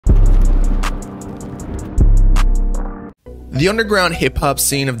The underground hip-hop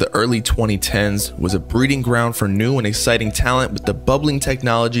scene of the early 2010s was a breeding ground for new and exciting talent with the bubbling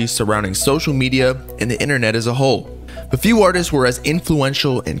technology surrounding social media and the internet as a whole. But few artists were as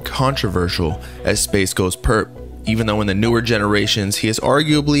influential and controversial as Spaceghostpurrp, even though in the newer generations he has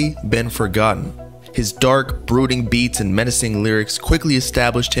arguably been forgotten. His dark, brooding beats and menacing lyrics quickly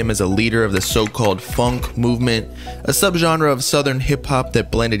established him as a leader of the so-called funk movement, a subgenre of southern hip-hop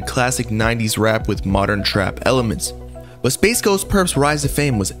that blended classic 90s rap with modern trap elements. But Spaceghostpurrp's rise to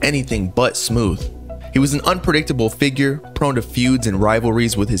fame was anything but smooth. He was an unpredictable figure, prone to feuds and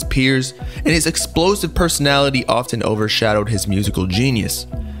rivalries with his peers, and his explosive personality often overshadowed his musical genius.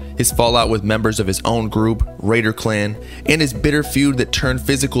 His fallout with members of his own group, Raider Klan, and his bitter feud that turned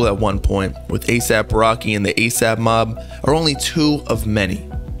physical at one point with A$AP Rocky and the A$AP Mob are only two of many.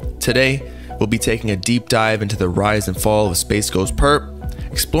 Today, we'll be taking a deep dive into the rise and fall of Spaceghostpurrp,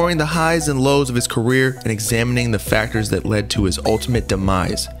 exploring the highs and lows of his career and examining the factors that led to his ultimate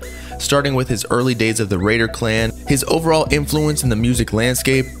demise. Starting with his early days of the Raider Klan, his overall influence in the music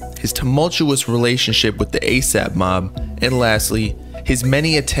landscape, his tumultuous relationship with the A$AP Mob, and lastly, his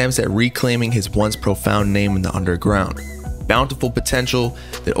many attempts at reclaiming his once profound name in the underground. Bountiful potential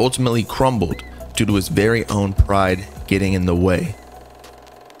that ultimately crumbled due to his very own pride getting in the way.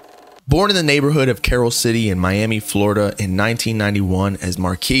 Born in the neighborhood of Carroll City in Miami, Florida in 1991 as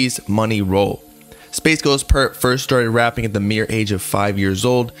Marquise Money Roll, Spaceghostpurrp first started rapping at the mere age of 5 years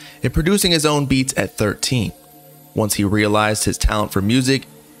old and producing his own beats at 13. Once he realized his talent for music,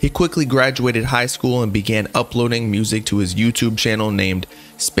 he quickly graduated high school and began uploading music to his YouTube channel named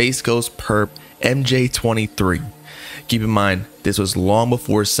Spaceghostpurrp MJ23. Keep in mind, this was long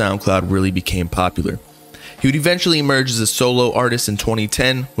before SoundCloud really became popular. He would eventually emerge as a solo artist in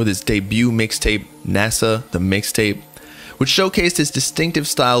 2010 with his debut mixtape, NASA the Mixtape, which showcased his distinctive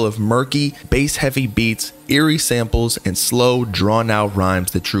style of murky, bass-heavy beats, eerie samples, and slow, drawn-out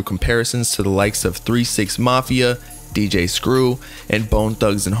rhymes that drew comparisons to the likes of 3 6 Mafia, DJ Screw, and Bone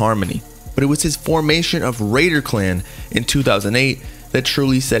Thugs-n-Harmony. But it was his formation of Raider Klan in 2008 that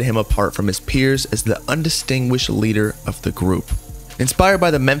truly set him apart from his peers as the undistinguished leader of the group. Inspired by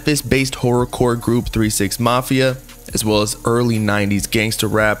the Memphis-based horrorcore group 3 6 Mafia, as well as early 90s gangster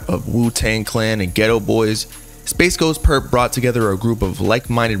rap of Wu-Tang Clan and Ghetto Boys, Spaceghostpurrp brought together a group of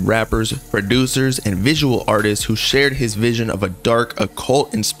like-minded rappers, producers, and visual artists who shared his vision of a dark,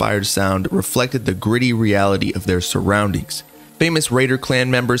 occult-inspired sound that reflected the gritty reality of their surroundings. Famous Raider Klan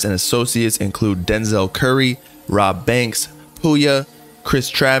members and associates include Denzel Curry, Rob Banks, Puya, Chris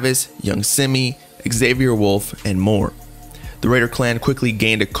Travis, Young Simi, Xavier Wolf, and more. The Raider Klan quickly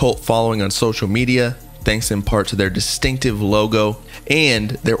gained a cult following on social media, thanks in part to their distinctive logo and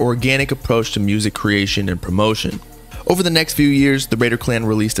their organic approach to music creation and promotion. Over the next few years, the Raider Klan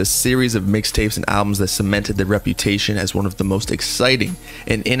released a series of mixtapes and albums that cemented their reputation as one of the most exciting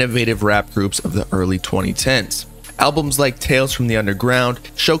and innovative rap groups of the early 2010s. Albums like Tales from the Underground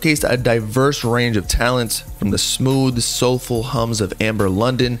showcased a diverse range of talents, from the smooth, soulful hums of Amber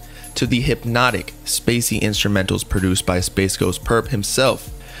London to the hypnotic, spacey instrumentals produced by Spaceghostpurrp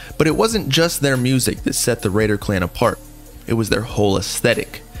himself. But it wasn't just their music that set the Raider Klan apart. It was their whole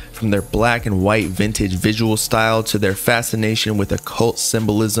aesthetic, from their black and white vintage visual style to their fascination with occult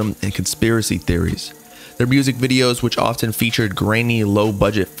symbolism and conspiracy theories. Their music videos, which often featured grainy,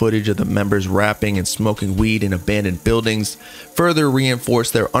 low-budget footage of the members rapping and smoking weed in abandoned buildings, further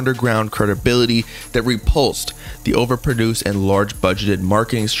reinforced their underground credibility that repulsed the overproduced and large-budgeted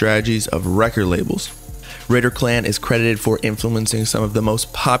marketing strategies of record labels. Raider Klan is credited for influencing some of the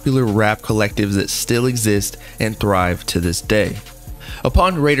most popular rap collectives that still exist and thrive to this day.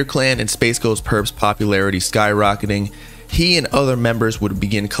 Upon Raider Klan and Spaceghostpurrp's popularity skyrocketing, he and other members would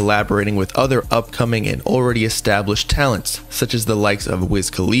begin collaborating with other upcoming and already established talents, such as the likes of Wiz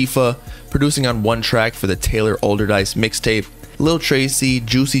Khalifa, producing on one track for the Taylor Alderdice mixtape, Lil Tracy,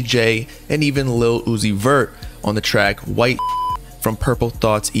 Juicy J, and even Lil Uzi Vert on the track White from Purple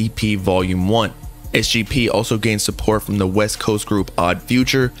Thoughts EP Volume 1. SGP also gained support from the West Coast group Odd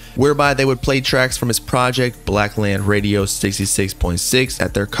Future, whereby they would play tracks from his project Blackland Radio 66.6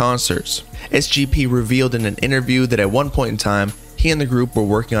 at their concerts. SGP revealed in an interview that at one point in time, he and the group were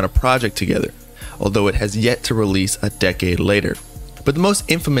working on a project together, although it has yet to release a decade later. But the most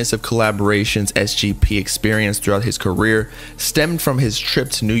infamous of collaborations SGP experienced throughout his career stemmed from his trip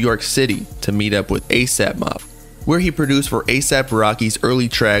to New York City to meet up with A$AP Mob, where he produced for A$AP Rocky's early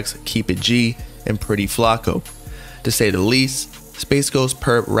tracks Keep It G and Pretty Flacco. To say the least,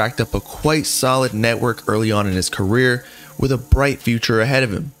 Spaceghostpurrp racked up a quite solid network early on in his career with a bright future ahead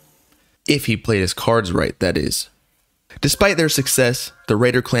of him. If he played his cards right, that is. Despite their success, the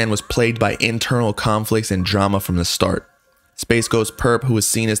Raider Klan was plagued by internal conflicts and drama from the start. Spaceghostpurrp, who was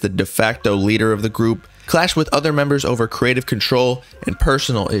seen as the de facto leader of the group, clashed with other members over creative control and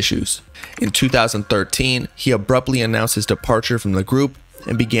personal issues. In 2013, he abruptly announced his departure from the group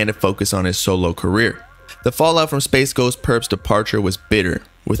and began to focus on his solo career. The fallout from Spaceghostpurrp's departure was bitter,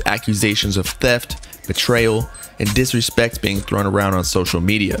 with accusations of theft, betrayal, and disrespect being thrown around on social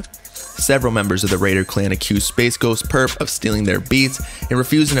media. Several members of the Raider Clan accused Spaceghostpurrp of stealing their beats and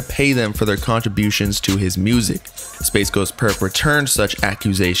refusing to pay them for their contributions to his music. Spaceghostpurrp returned such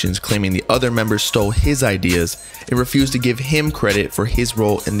accusations, claiming the other members stole his ideas and refused to give him credit for his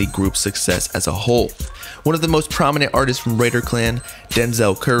role in the group's success as a whole. One of the most prominent artists from Raider Clan,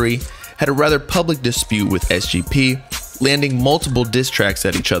 Denzel Curry, had a rather public dispute with SGP, landing multiple diss tracks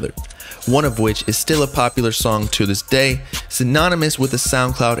at each other, one of which is still a popular song to this day, synonymous with the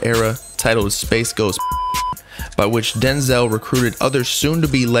SoundCloud era, titled Spaceghostpurrp, by which Denzel recruited other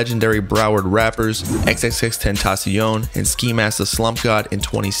soon-to-be legendary Broward rappers XXXTentacion and Ski Master Slump God in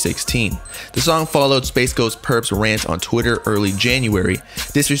 2016. The song followed Spaceghostpurrp's rant on Twitter early January,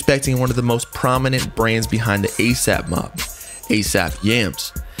 disrespecting one of the most prominent brains behind the ASAP mob, ASAP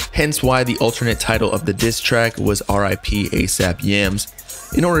Yams. Hence why the alternate title of the diss track was RIP ASAP Yams,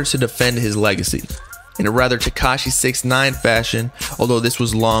 in order to defend his legacy. In a rather Tekashi 6ix9ine fashion, although this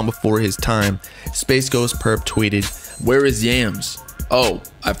was long before his time, Spaceghostpurrp tweeted, "Where is Yams? Oh,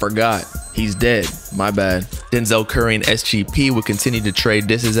 I forgot. He's dead. My bad." Denzel Curry and SGP would continue to trade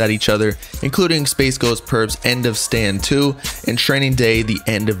disses at each other, including Spaceghostpurrp's End of Stand 2 and Training Day The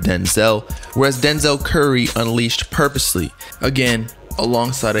End of Denzel, whereas Denzel Curry unleashed Purposely, again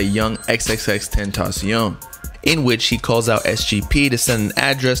alongside a young XXXTentacion, in which he calls out SGP to send an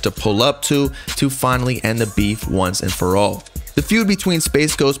address to pull up to finally end the beef once and for all. The feud between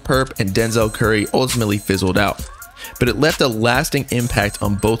Spaceghostpurrp and Denzel Curry ultimately fizzled out, but it left a lasting impact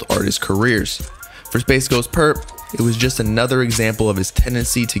on both artists' careers. For Spaceghostpurrp, it was just another example of his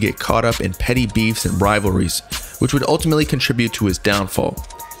tendency to get caught up in petty beefs and rivalries, which would ultimately contribute to his downfall.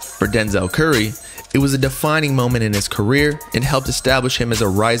 For Denzel Curry, it was a defining moment in his career and helped establish him as a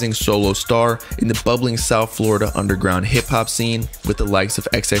rising solo star in the bubbling South Florida underground hip-hop scene with the likes of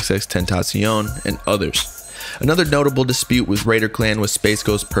XXXTentacion and others. Another notable dispute with Raider Clan was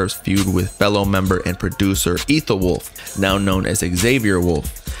Spaceghostpurrp's feud with fellow member and producer Ethelwolf, now known as Xavier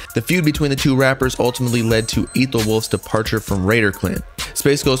Wolf. The feud between the two rappers ultimately led to Ethelwolf's departure from Raider Clan.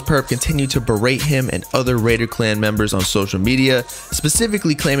 Spaceghostpurrp continued to berate him and other Raider Clan members on social media,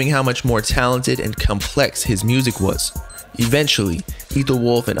 specifically claiming how much more talented and complex his music was. Eventually,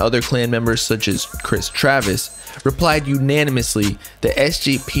 Ethelwolf and other clan members such as Chris Travis replied unanimously that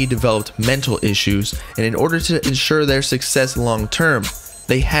SGP developed mental issues, and in order to ensure their success long term,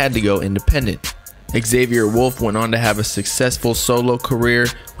 they had to go independent. Xavier Wolf went on to have a successful solo career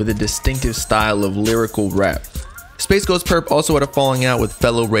with a distinctive style of lyrical rap. Spaceghostpurrp also had a falling out with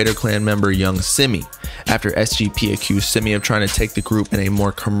fellow Raider Clan member Young Simi, after SGP accused Simi of trying to take the group in a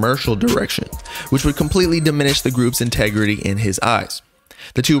more commercial direction, which would completely diminish the group's integrity in his eyes.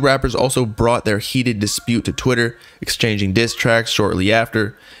 The two rappers also brought their heated dispute to Twitter, exchanging diss tracks shortly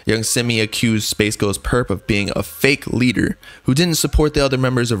after. Young Simi accused Spaceghostpurrp of being a fake leader who didn't support the other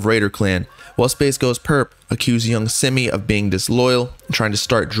members of Raider Clan, while Spaceghostpurrp accused Young Simi of being disloyal and trying to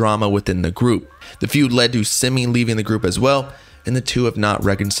start drama within the group. The feud led to Simi leaving the group as well, and the two have not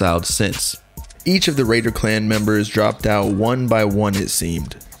reconciled since. Each of the Raider Clan members dropped out one by one, it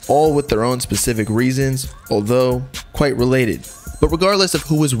seemed, all with their own specific reasons, although quite related. But regardless of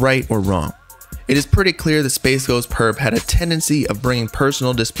who was right or wrong, it is pretty clear that Spaceghostpurrp had a tendency of bringing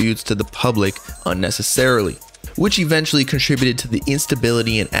personal disputes to the public unnecessarily, which eventually contributed to the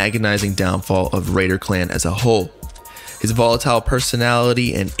instability and agonizing downfall of Raider Clan as a whole. His volatile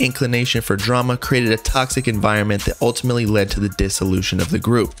personality and inclination for drama created a toxic environment that ultimately led to the dissolution of the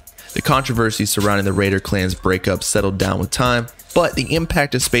group. The controversy surrounding the Raider Clan's breakup settled down with time, but the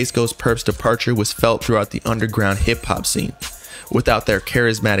impact of Spaceghostpurrp's departure was felt throughout the underground hip-hop scene. Without their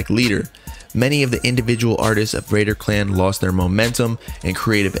charismatic leader, many of the individual artists of Raider Clan lost their momentum and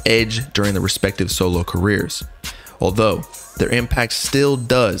creative edge during their respective solo careers, although their impact still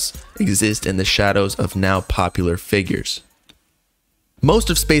does exist in the shadows of now popular figures. Most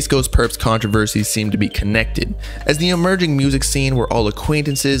of Spaceghostpurrp's controversies seem to be connected, as the emerging music scene were all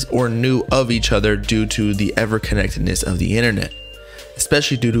acquaintances or knew of each other due to the ever-connectedness of the internet,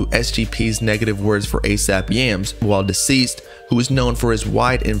 especially due to SGP's negative words for ASAP Yams while deceased, who was known for his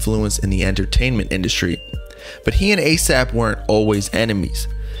wide influence in the entertainment industry. But he and ASAP weren't always enemies.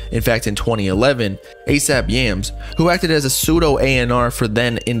 In fact, in 2011, ASAP Yams, who acted as a pseudo A&R for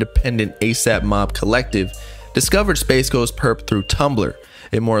then independent ASAP Mob Collective, discovered Spaceghostpurrp through Tumblr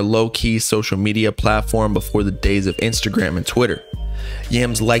a more low-key social media platform before the days of Instagram and Twitter.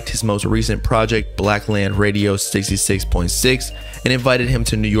 Yams liked his most recent project, Blackland Radio 66.6, and invited him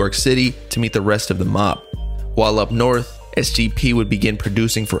to New York City to meet the rest of the mob. While up north, SGP would begin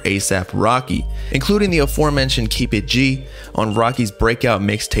producing for A$AP Rocky, including the aforementioned Keep It G on Rocky's breakout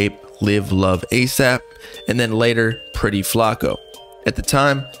mixtape Live Love A$AP, and then later Pretty Flacco. At the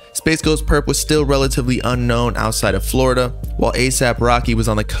time, Spaceghostpurrp was still relatively unknown outside of Florida, while A$AP Rocky was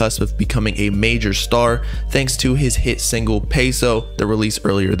on the cusp of becoming a major star thanks to his hit single Peso that released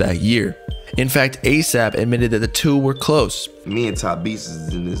earlier that year. In fact, A$AP admitted that the two were close. Me and Top Beats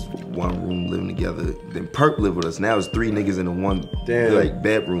is in this one room living together. Then Perp lived with us. Now it's 3 niggas in the one like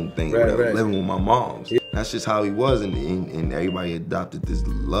bedroom thing, living with my moms. Yeah. That's just how he was, and everybody adopted this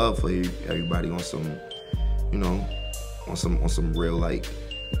love for everybody on some, you know, on some real like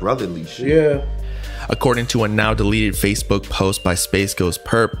brotherly shit. Yeah. According to a now deleted Facebook post by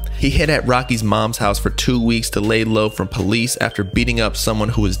Spaceghostpurrp, he hid at Rocky's mom's house for 2 weeks to lay low from police after beating up someone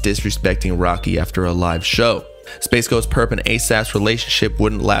who was disrespecting Rocky after a live show. Spaceghostpurrp and A$AP's relationship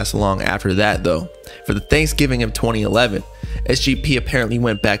wouldn't last long after that though. For the Thanksgiving of 2011, SGP apparently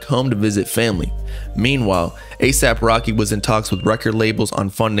went back home to visit family. Meanwhile, A$AP Rocky was in talks with record labels on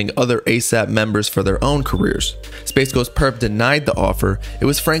funding other A$AP members for their own careers. Spaceghostpurrp denied the offer. It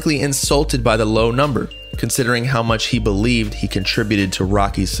was frankly insulted by the low number, considering how much he believed he contributed to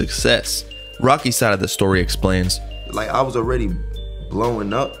Rocky's success. Rocky's side of the story explains, like I was already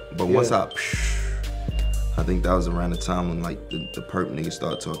blowing up, but once I think that was around the time when like the Perp niggas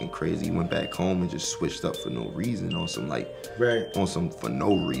started talking crazy. He went back home and just switched up for no reason on some like on some for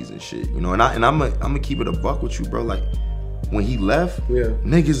no reason shit, you know. And I'm gonna keep it a buck with you, bro. Like when he left,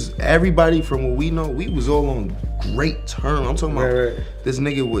 niggas, everybody from what we know, we was all on great terms. I'm talking about this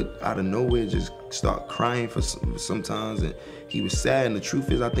nigga would out of nowhere just start crying for sometimes, and he was sad. And the truth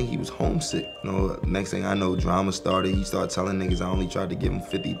is, I think he was homesick. You know, next thing I know, drama started. He started telling niggas I only tried to give him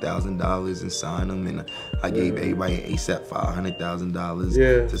 $50,000 and sign him, and I gave everybody an A$AP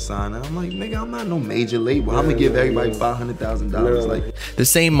 $500,000 to sign him. I'm like, nigga, I'm not no major label. I'm gonna give everybody $500,000. Like the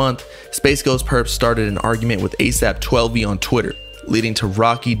same month, Spaceghostpurrp started an argument with A$AP 12V on Twitter, leading to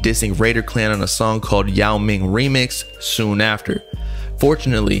Rocky dissing Raider Klan on a song called Yao Ming Remix soon after.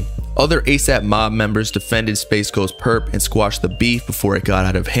 Fortunately, other A$AP mob members defended Spaceghostpurrp and squashed the beef before it got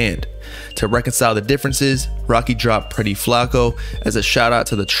out of hand. To reconcile the differences, Rocky dropped Pretty Flacco as a shout out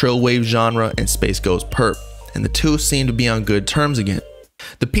to the trill wave genre and Spaceghostpurrp, and the two seemed to be on good terms again.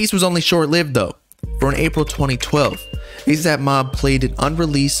 The piece was only short-lived though, for in April 2012, A$AP Mob played an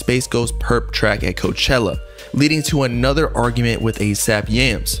unreleased Spaceghostpurrp track at Coachella, leading to another argument with A$AP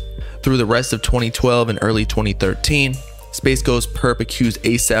Yams. Through the rest of 2012 and early 2013, Spaceghostpurrp accused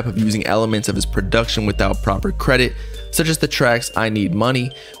A$AP of using elements of his production without proper credit, such as the tracks I Need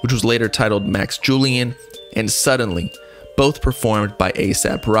Money, which was later titled Max Julian, and Suddenly, both performed by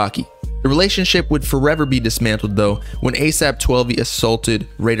A$AP Rocky. The relationship would forever be dismantled though when A$AP 12V assaulted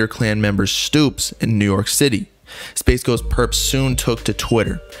Raider Klan member Stoops in New York City. Spaceghostpurrp soon took to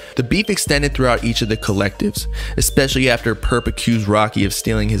Twitter. The beef extended throughout each of the collectives, especially after Purrp accused Rocky of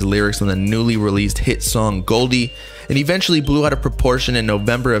stealing his lyrics on the newly released hit song Goldie, and eventually blew out of proportion in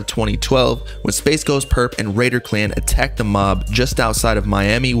November of 2012 when Spaceghostpurrp and Raider Klan attacked the mob just outside of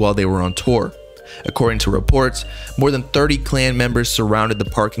Miami while they were on tour. According to reports, more than 30 Klan members surrounded the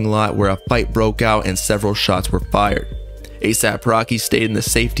parking lot where a fight broke out and several shots were fired. A$AP Rocky stayed in the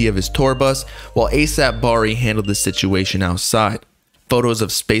safety of his tour bus, while A$AP Bari handled the situation outside. Photos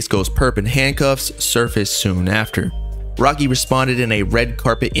of Spaceghostpurrp in handcuffs surfaced soon after. Rocky responded in a red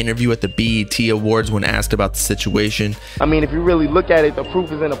carpet interview at the BET Awards when asked about the situation. I mean, if you really look at it, the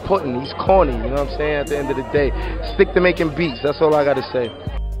proof is in the pudding. He's corny, you know what I'm saying? At the end of the day, stick to making beats. That's all I gotta say.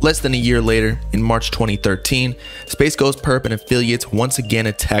 Less than a year later, in March 2013, Spaceghostpurrp and affiliates once again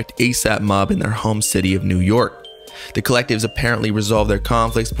attacked A$AP Mob in their home city of New York. The collectives apparently resolved their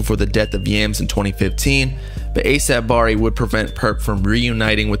conflicts before the death of Yams in 2015, but A$AP Bari would prevent Purrp from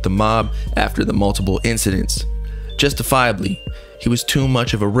reuniting with the mob after the multiple incidents. Justifiably, he was too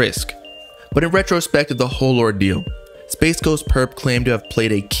much of a risk. But in retrospect of the whole ordeal, Spaceghostpurrp claimed to have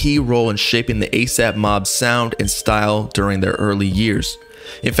played a key role in shaping the A$AP Mob's sound and style during their early years.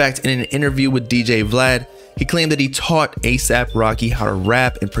 In fact, in an interview with DJ Vlad, he claimed that he taught A$AP Rocky how to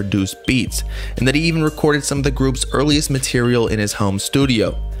rap and produce beats, and that he even recorded some of the group's earliest material in his home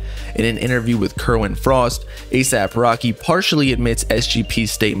studio. In an interview with Kerwin Frost, A$AP Rocky partially admits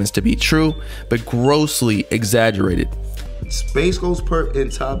SGP's statements to be true, but grossly exaggerated. Spaceghostpurrp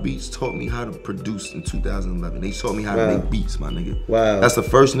and Top Beats taught me how to produce in 2011. They taught me how to make beats, my nigga. Wow. That's the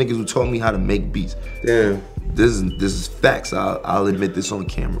first niggas who taught me how to make beats. Damn. This is facts. I'll admit this on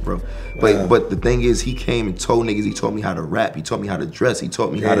camera, bro. But the thing is, he came and told niggas. He taught me how to rap. He taught me how to dress. He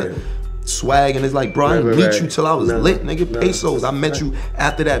taught me how to swag. And it's like, bro, I didn't meet you till I was lit, nigga. Pesos. I met you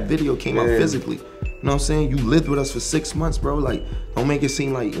after that video came out physically. You know what I'm saying? You lived with us for 6 months, bro. Like, don't make it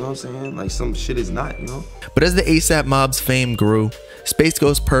seem like, you know what I'm saying? Like some shit is not, you know? But as the ASAP Mob's fame grew,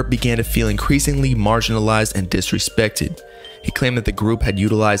 Spaceghostpurrp began to feel increasingly marginalized and disrespected. He claimed that the group had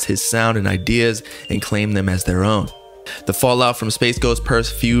utilized his sound and ideas and claimed them as their own. The fallout from Spaceghostpurrp's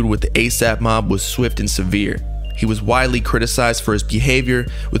feud with the ASAP Mob was swift and severe. He was widely criticized for his behavior,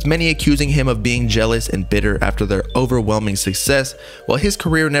 with many accusing him of being jealous and bitter after their overwhelming success, while his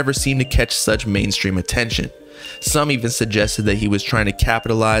career never seemed to catch such mainstream attention. Some even suggested that he was trying to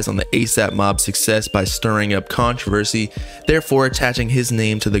capitalize on the ASAP Mob's success by stirring up controversy, therefore attaching his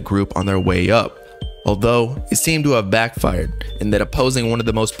name to the group on their way up. Although, it seemed to have backfired, in that opposing one of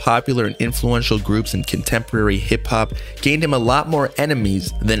the most popular and influential groups in contemporary hip-hop gained him a lot more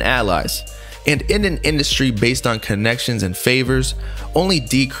enemies than allies, and in an industry based on connections and favors, only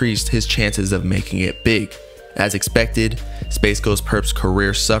decreased his chances of making it big. As expected, Spaceghostpurrp's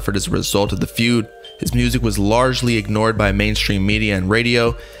career suffered as a result of the feud. His music was largely ignored by mainstream media and radio,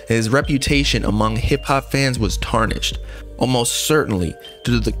 and his reputation among hip-hop fans was tarnished, almost certainly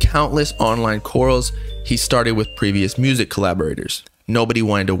due to the countless online quarrels he started with previous music collaborators. Nobody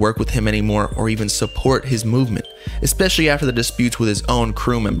wanted to work with him anymore or even support his movement, especially after the disputes with his own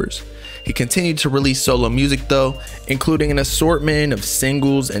crew members. He continued to release solo music though, including an assortment of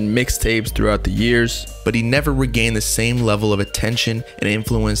singles and mixtapes throughout the years, but he never regained the same level of attention and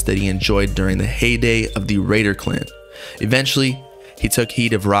influence that he enjoyed during the heyday of the Raider Klan. Eventually, he took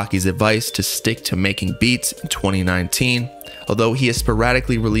heed of Rocky's advice to stick to making beats in 2019, although he has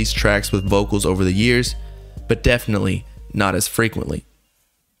sporadically released tracks with vocals over the years, but definitely not as frequently.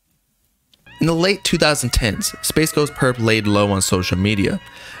 In the late 2010s, Spaceghostpurrp laid low on social media,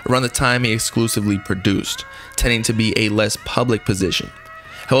 around the time he exclusively produced, tending to be a less public position.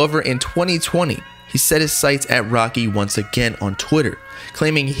 However, in 2020, he set his sights at Rocky once again on Twitter,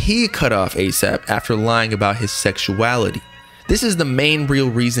 claiming he cut off ASAP after lying about his sexuality. This is the main real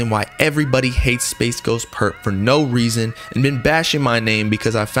reason why everybody hates Spaceghostpurrp for no reason and been bashing my name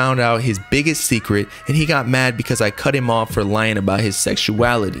because I found out his biggest secret and he got mad because I cut him off for lying about his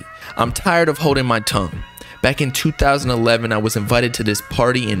sexuality. I'm tired of holding my tongue. Back in 2011, I was invited to this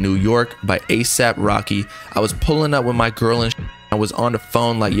party in New York by ASAP Rocky. I was pulling up with my girl and I was on the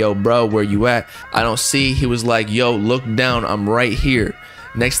phone like, yo bro, where you at? I don't see. He was like, yo, look down, I'm right here.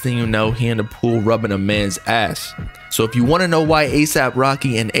 Next thing you know, he in the pool rubbing a man's ass. So if you want to know why ASAP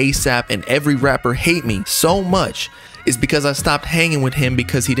Rocky and ASAP and every rapper hate me so much, it's because I stopped hanging with him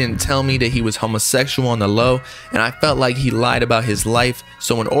because he didn't tell me that he was homosexual on the low, and I felt like he lied about his life,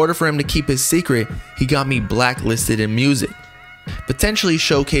 so in order for him to keep his secret, he got me blacklisted in music. Potentially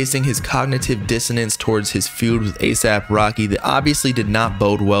showcasing his cognitive dissonance towards his feud with ASAP Rocky that obviously did not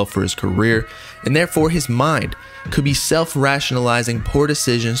bode well for his career, and therefore his mind could be self-rationalizing poor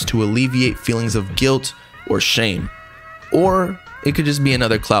decisions to alleviate feelings of guilt or shame. Or it could just be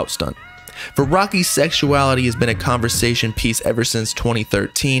another clout stunt. For Rocky's sexuality has been a conversation piece ever since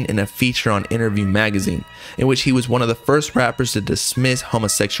 2013 in a feature on Interview magazine, in which he was one of the first rappers to dismiss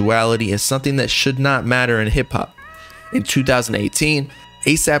homosexuality as something that should not matter in hip-hop. In 2018,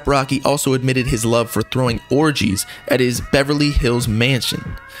 ASAP Rocky also admitted his love for throwing orgies at his Beverly Hills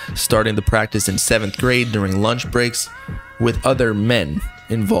mansion, starting the practice in 7th grade during lunch breaks, with other men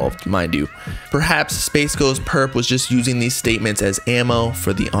involved, mind you. Perhaps Spaceghostpurrp was just using these statements as ammo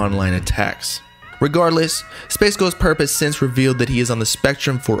for the online attacks. Regardless, Spaceghostpurrp has since revealed that he is on the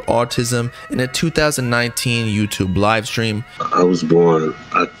spectrum for autism in a 2019 YouTube livestream. I was born,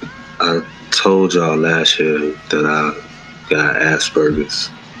 I told y'all last year that I got Asperger's.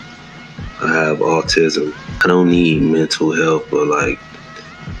 I have autism. I don't need mental health or like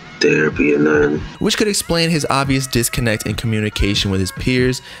therapy or nothing. Which could explain his obvious disconnect in communication with his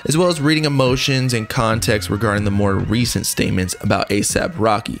peers, as well as reading emotions and context regarding the more recent statements about ASAP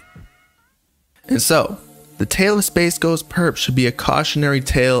Rocky. And so, the tale of Spaceghostpurrp should be a cautionary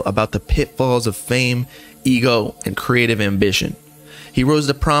tale about the pitfalls of fame, ego, and creative ambition. He rose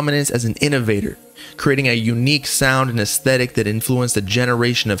to prominence as an innovator, creating a unique sound and aesthetic that influenced a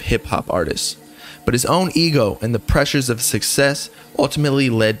generation of hip-hop artists. But his own ego and the pressures of success ultimately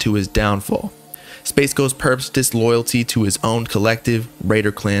led to his downfall. Spaceghostpurrp's disloyalty to his own collective,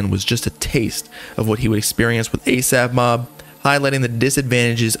 Raider Clan, was just a taste of what he would experience with ASAP Mob, highlighting the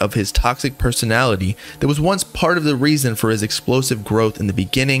disadvantages of his toxic personality that was once part of the reason for his explosive growth in the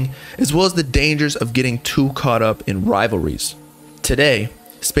beginning, as well as the dangers of getting too caught up in rivalries. Today,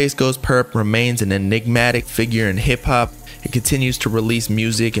 Spaceghostpurrp remains an enigmatic figure in hip-hop. It continues to release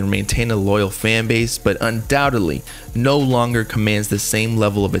music and maintain a loyal fan base, but undoubtedly no longer commands the same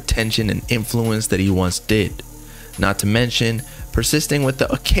level of attention and influence that he once did. Not to mention, persisting with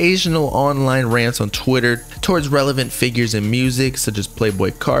the occasional online rants on Twitter towards relevant figures in music such as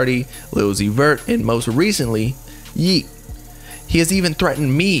Playboi Carti, Lil Uzi Vert, and most recently, Yeet. He has even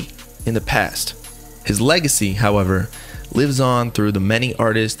threatened me in the past. His legacy, however, lives on through the many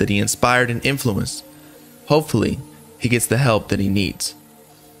artists that he inspired and influenced. Hopefully, he gets the help that he needs.